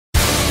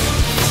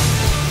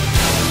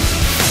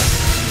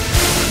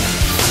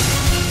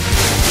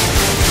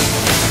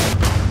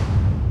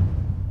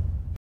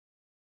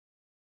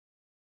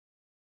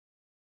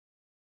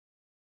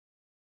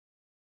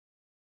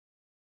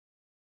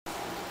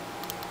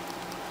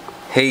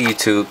Hey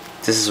YouTube,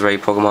 this is Ray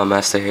Pokemon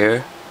Master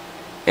here,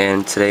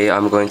 and today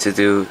I'm going to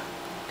do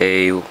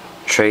a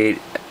trade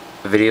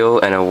video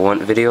and a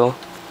want video.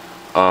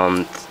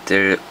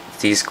 There are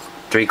these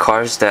 3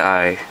 cards that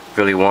I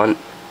really want,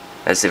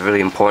 as it's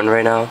really important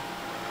right now.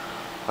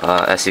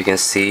 As you can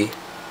see,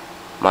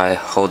 my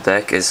whole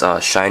deck is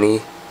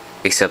shiny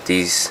except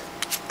these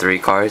 3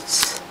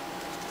 cards.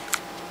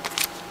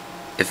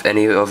 If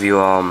any of you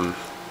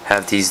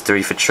have these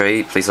 3 for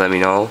trade, please let me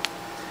know.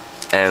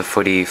 And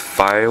for the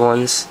fire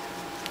ones,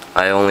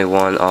 I only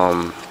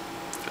want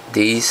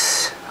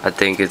these. I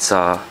think it's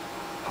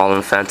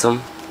Holon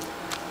Phantom.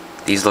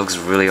 These looks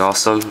really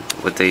awesome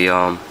with the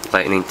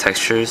lightning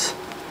textures.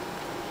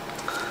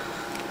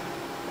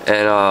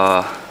 And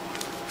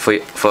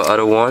for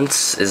other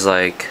ones is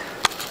like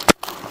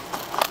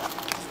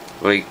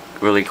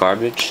really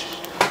garbage,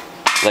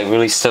 like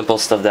really simple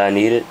stuff that I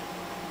needed.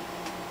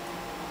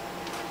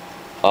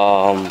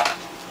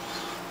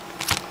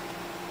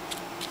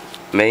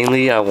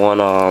 Mainly I want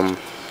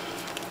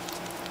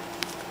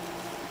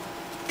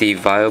the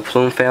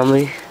Vileplume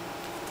family.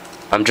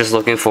 I'm just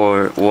looking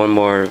for one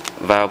more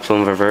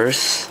Vileplume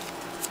Reverse,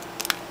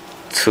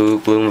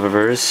 2 Gloom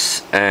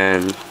Reverse,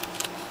 and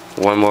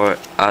one more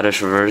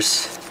Oddish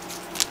Reverse.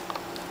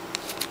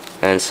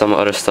 And some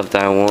other stuff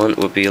that I want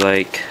would be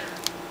like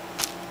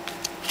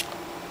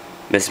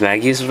Miss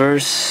Maggie's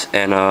Reverse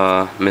and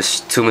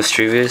 2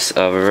 Mischievous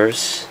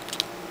Reverse.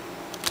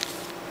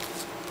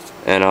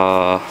 And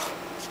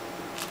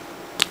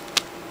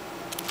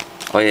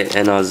oh yeah,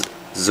 and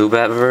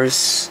Zubat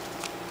Reverse.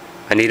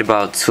 I need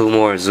about 2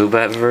 more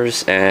Zubat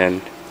Reverse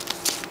and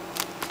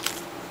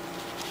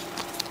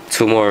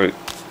 2 more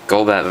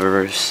Golbat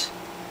Reverse.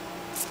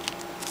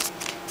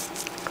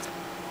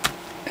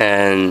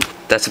 And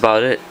that's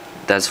about it.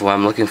 That's what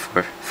I'm looking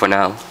for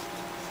now.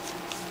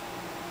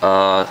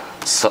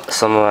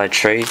 Some of my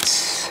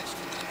trades,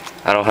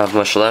 I don't have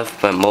much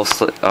left, but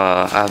mostly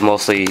I have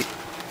mostly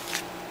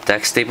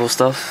deck staple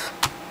stuff.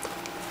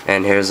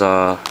 And here's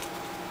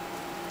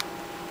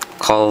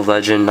Call of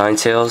Legend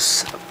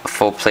Ninetales, a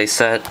full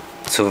playset,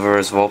 2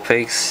 Reverse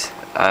Vulpix.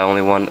 I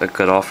only want a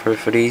good offer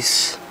for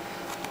these.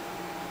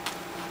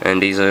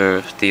 And these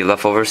are the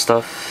leftover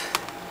stuff.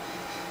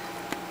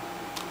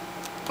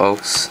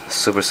 Oaks,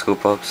 Super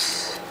Scoop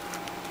Ups.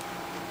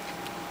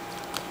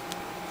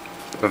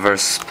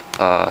 Reverse,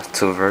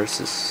 2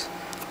 Reverses.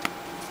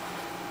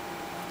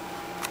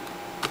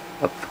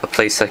 A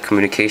playset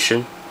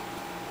Communication.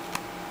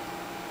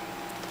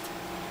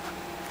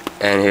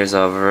 And here's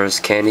a Reverse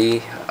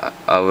Candy.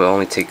 I will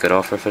only take good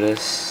offer for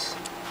this.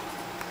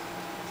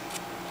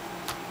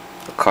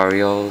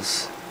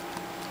 Carioles.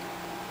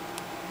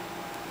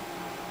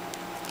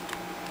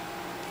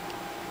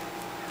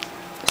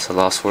 It's a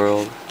Lost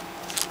World.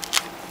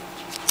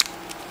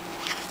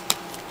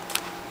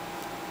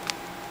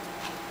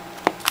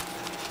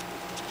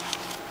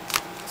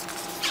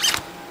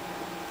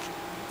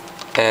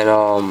 And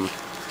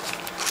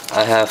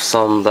I have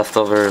some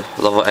leftover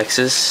level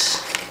X's.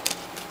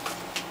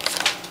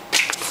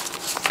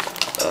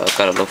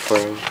 Gotta look for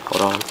him.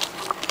 Hold on.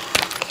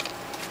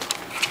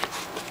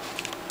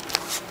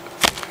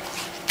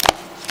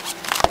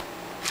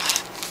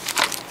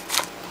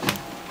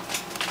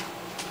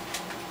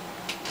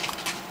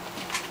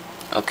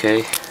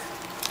 Okay.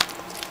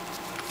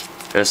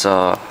 There's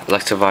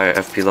Electivire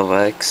FP level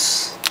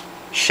X,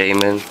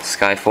 Shaman,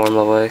 Skyform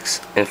level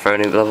X,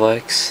 Inferno level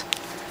X.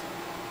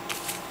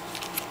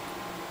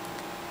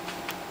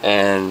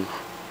 And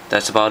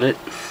that's about it.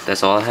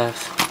 That's all I have.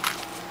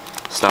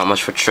 It's not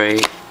much for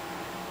trade.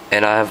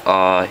 And I have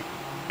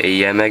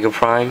a Mega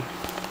Prime,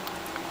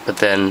 but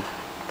then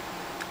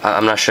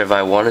I'm not sure if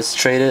I wanted to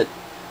trade it,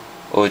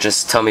 or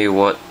just tell me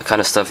what kind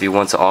of stuff you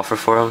want to offer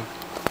for them.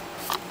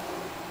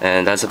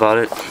 And that's about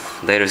it.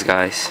 Laters,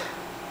 guys.